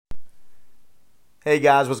Hey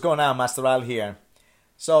guys, what's going on? Master Al here.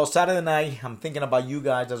 So Saturday night, I'm thinking about you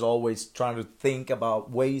guys as always, trying to think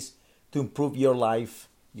about ways to improve your life,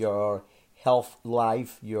 your health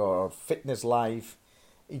life, your fitness life,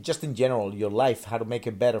 just in general, your life, how to make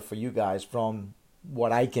it better for you guys from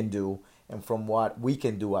what I can do and from what we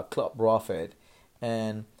can do at Club Profit.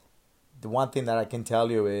 And the one thing that I can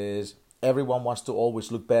tell you is everyone wants to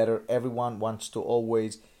always look better, everyone wants to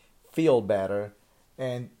always feel better,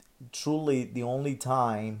 and truly the only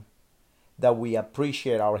time that we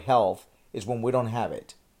appreciate our health is when we don't have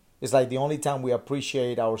it. It's like the only time we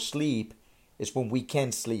appreciate our sleep is when we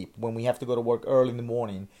can't sleep, when we have to go to work early in the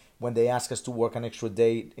morning, when they ask us to work an extra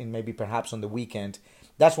day and maybe perhaps on the weekend.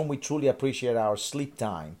 That's when we truly appreciate our sleep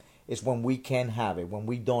time. Is when we can have it, when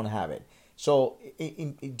we don't have it. So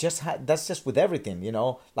that's just with everything,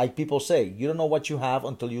 Like people say, you don't know what you have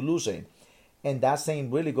until you lose it. And that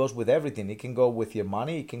saying really goes with everything. It can go with your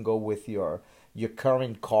money. It can go with your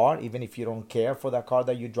current car, even if you don't care for that car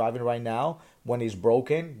that you're driving right now. When it's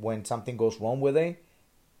broken, when something goes wrong with it,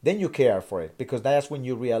 then you care for it because that's when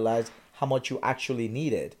you realize how much you actually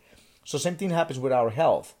need it. So same thing happens with our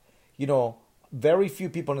health. You know, very few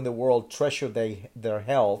people in the world treasure their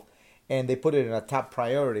health and they put it in a top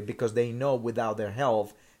priority because they know without their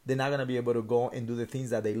health they're not going to be able to go and do the things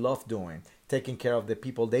that they love doing, taking care of the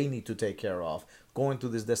people they need to take care of, going to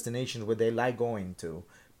these destinations where they like going to.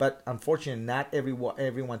 But unfortunately, not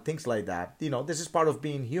everyone thinks like that. This is part of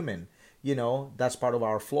being human. That's part of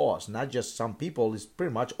our flaws. Not just some people, it's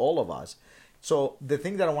pretty much all of us. So the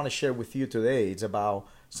thing that I want to share with you today is about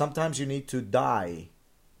sometimes you need to die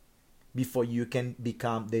before you can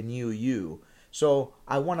become the new you. So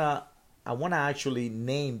I wanna actually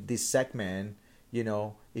name this segment.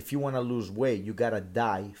 If you wanna lose weight, you gotta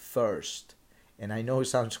die first. And I know it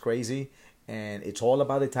sounds crazy, and it's all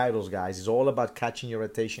about the titles, guys. It's all about catching your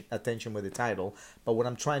attention with the title. But what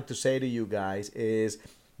I'm trying to say to you guys is,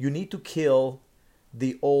 you need to kill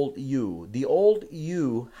the old you. The old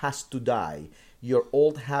you has to die. Your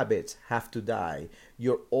old habits have to die.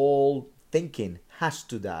 Your old thinking has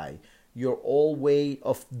to die. Your old way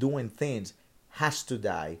of doing things has to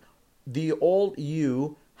die. The old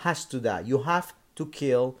you has to die. You have to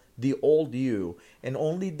kill the old you. And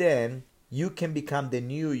only then you can become the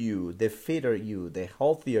new you, the fitter you, the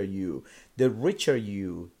healthier you, the richer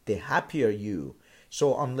you, the happier you.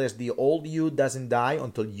 So unless the old you doesn't die,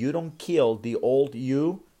 until you don't kill the old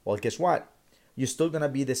you, well, guess what? You're still going to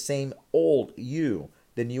be the same old you.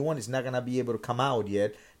 The new one is not going to be able to come out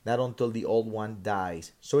yet, not until the old one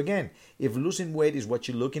dies. So again, if losing weight is what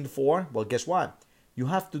you're looking for, well, guess what? You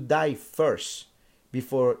have to die first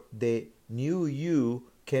before the new you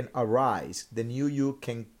can arise. The new you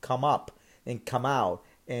can come up and come out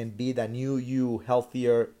and be the new you,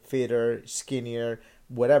 healthier, fitter, skinnier,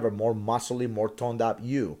 whatever, more muscly, more toned up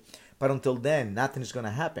you. But until then, nothing is going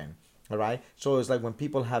to happen. All right. So it's like when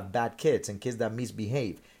people have bad kids and kids that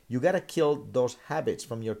misbehave. You got to kill those habits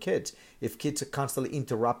from your kids. If kids are constantly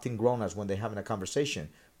interrupting grown-ups when they're having a conversation,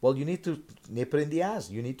 well, you need to nip it in the ass.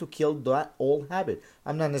 You need to kill that old habit.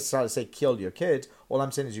 I'm not necessarily saying kill your kids. All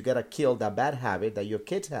I'm saying is you got to kill that bad habit that your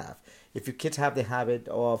kids have. If your kids have the habit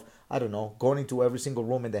of, I don't know, going into every single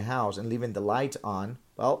room in the house and leaving the lights on,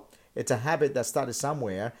 well, it's a habit that started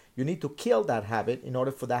somewhere. You need to kill that habit in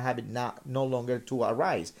order for that habit no longer to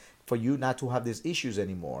arise, for you not to have these issues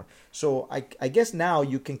anymore. So I guess now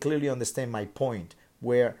you can clearly understand my point,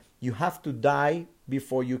 where you have to die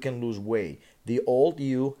before you can lose weight. The old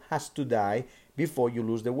you has to die before you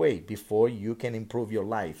lose the weight, before you can improve your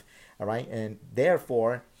life. All right. And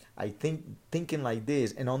therefore, I think thinking like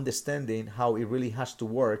this and understanding how it really has to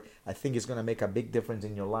work, I think it's going to make a big difference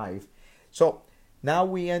in your life. So now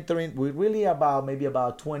we're really about maybe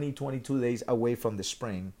about 20, 22 days away from the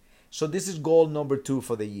spring. So this is goal number 2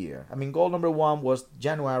 for the year. I mean, goal number 1 was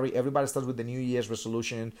January. Everybody starts with the New Year's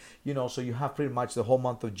resolution, so you have pretty much the whole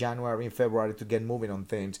month of January and February to get moving on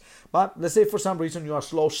things. But let's say for some reason you're a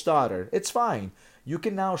slow starter. It's fine. You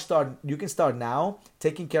can start now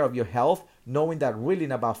taking care of your health, knowing that really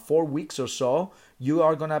in about 4 weeks or so,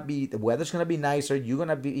 the weather's gonna be nicer, you're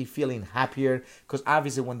gonna be feeling happier, because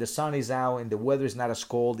obviously when the sun is out and the weather is not as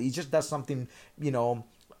cold, it just does something,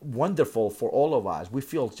 wonderful for all of us. We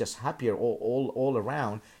feel just happier all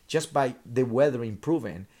around just by the weather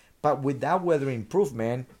improving. But with that weather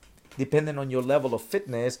improvement, depending on your level of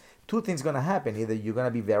fitness, two things going to happen. Either you're going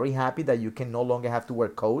to be very happy that you can no longer have to wear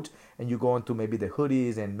coats and you go into maybe the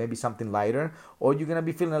hoodies and maybe something lighter, or you're going to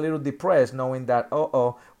be feeling a little depressed knowing that,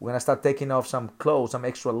 we're going to start taking off some clothes, some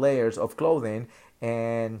extra layers of clothing,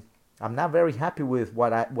 and I'm not very happy with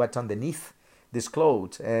what's underneath these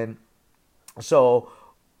clothes. And so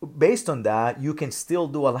based on that, you can still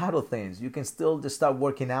do a lot of things. You can still just start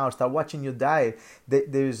working out, start watching your diet.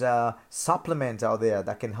 There's a supplement out there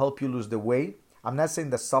that can help you lose the weight. I'm not saying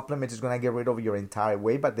the supplement is going to get rid of your entire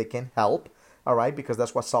weight, but they can help, all right? Because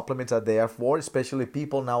that's what supplements are there for, especially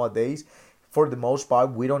people nowadays. For the most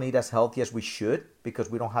part, we don't eat as healthy as we should because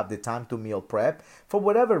we don't have the time to meal prep for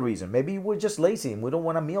whatever reason. Maybe we're just lazy and we don't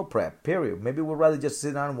want to meal prep, period. Maybe we'd rather just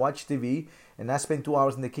sit down and watch TV and not spend 2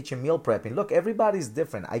 hours in the kitchen meal prepping. Look, everybody's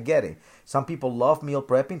different. I get it. Some people love meal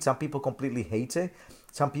prepping. Some people completely hate it.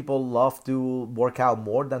 Some people love to work out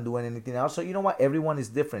more than doing anything else. So you know what? Everyone is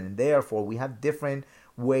different. And therefore, we have different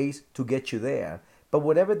ways to get you there. But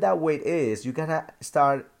whatever that weight is, you got to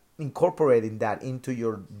start incorporating that into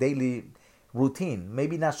your daily routine.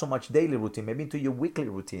 Maybe not so much daily routine, maybe into your weekly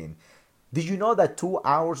routine. Did you know that 2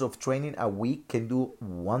 hours of training a week can do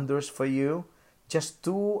wonders for you? Just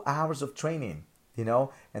 2 hours of training, you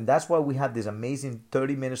know? And that's why we have these amazing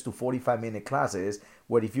 30 minutes to 45-minute classes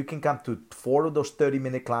where if you can come to 4 of those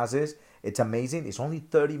 30-minute classes, it's amazing. It's only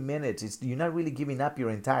 30 minutes. You're not really giving up your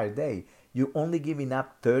entire day. You're only giving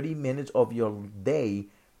up 30 minutes of your day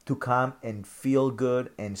to come and feel good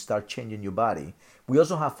and start changing your body. We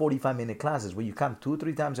also have 45-minute classes where you come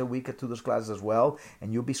 2-3 times a week to those classes as well,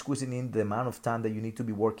 and you'll be squeezing in the amount of time that you need to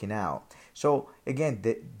be working out. So again,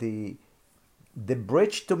 the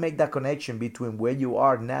bridge to make that connection between where you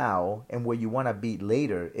are now and where you want to be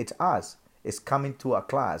later, it's us. It's coming to a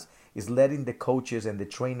class. It's letting the coaches and the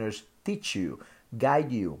trainers teach you,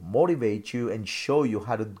 guide you, motivate you, and show you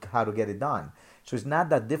how to get it done. So it's not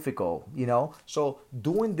that difficult, you know. So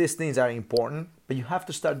doing these things are important, but you have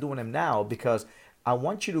to start doing them now because I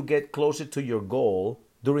want you to get closer to your goal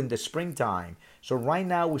during the springtime. So right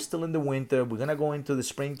now we're still in the winter. We're going to go into the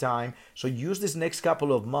springtime. So use this next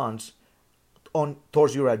couple of months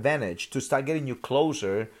towards your advantage to start getting you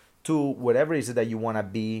closer to whatever it is that you want to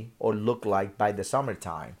be or look like by the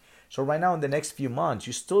summertime. So right now in the next few months,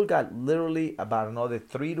 you still got literally about another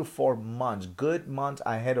 3 to 4 months, good months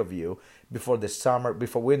ahead of you before the summer,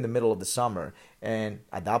 before we're in the middle of the summer. And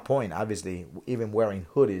at that point, obviously, even wearing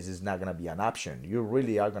hoodies is not going to be an option. You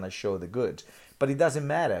really are going to show the goods. But it doesn't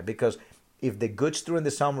matter because if the goods during the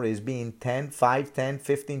summer is being 5, 10,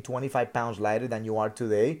 15, 25 pounds lighter than you are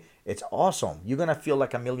today, it's awesome. You're going to feel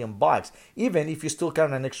like $1,000,000, even if you still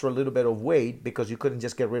carry an extra little bit of weight because you couldn't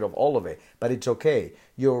just get rid of all of it. But it's okay.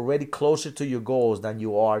 You're already closer to your goals than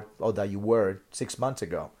you are or that you were 6 months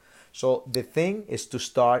ago. So the thing is to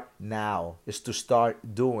start now, is to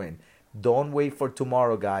start doing. Don't wait for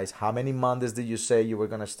tomorrow, guys. How many Mondays did you say you were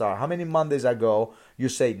going to start? How many Mondays ago you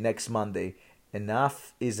say next Monday?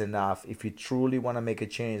 Enough is enough. If you truly want to make a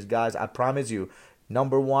change, guys, I promise you,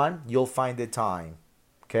 number one, you'll find the time.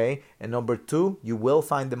 Okay? And number two, you will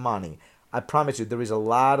find the money. I promise you, there is a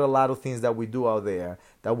lot of things that we do out there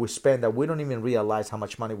that we spend that we don't even realize how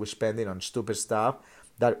much money we're spending on stupid stuff.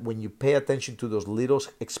 That when you pay attention to those little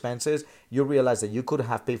expenses, you realize that you could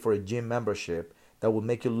have paid for a gym membership that will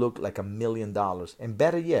make you look like $1,000,000. And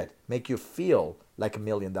better yet, make you feel like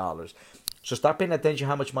 $1,000,000. So start paying attention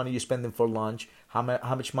how much money you're spending for lunch, how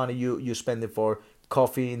much money you're spending for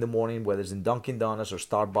coffee in the morning, whether it's in Dunkin' Donuts or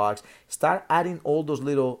Starbucks. Start adding all those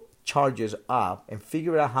little charges up and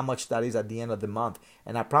figure out how much that is at the end of the month.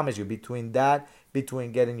 And I promise you, between that,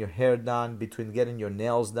 between getting your hair done, between getting your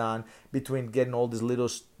nails done, between getting all these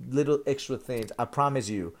little extra things, I promise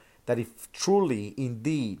you that if truly,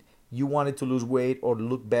 indeed, you wanted to lose weight or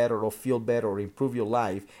look better or feel better or improve your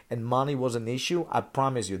life and money was an issue, I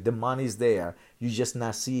promise you, the money's there. You're just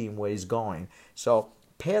not seeing where it's going. So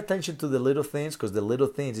pay attention to the little things because the little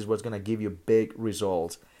things is what's going to give you big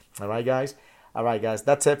results. All right, guys? All right, guys.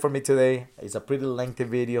 That's it for me today. It's a pretty lengthy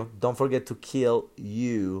video. Don't forget to kill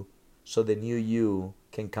you so the new you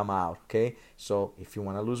can come out, okay? So if you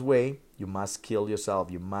want to lose weight, you must kill yourself.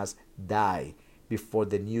 You must die before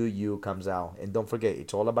the new you comes out. And don't forget,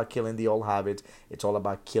 it's all about killing the old habits. It's all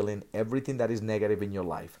about killing everything that is negative in your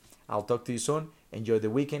life. I'll talk to you soon. Enjoy the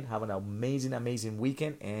weekend. Have an amazing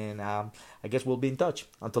weekend. And I guess we'll be in touch.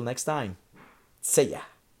 Until next time. See ya.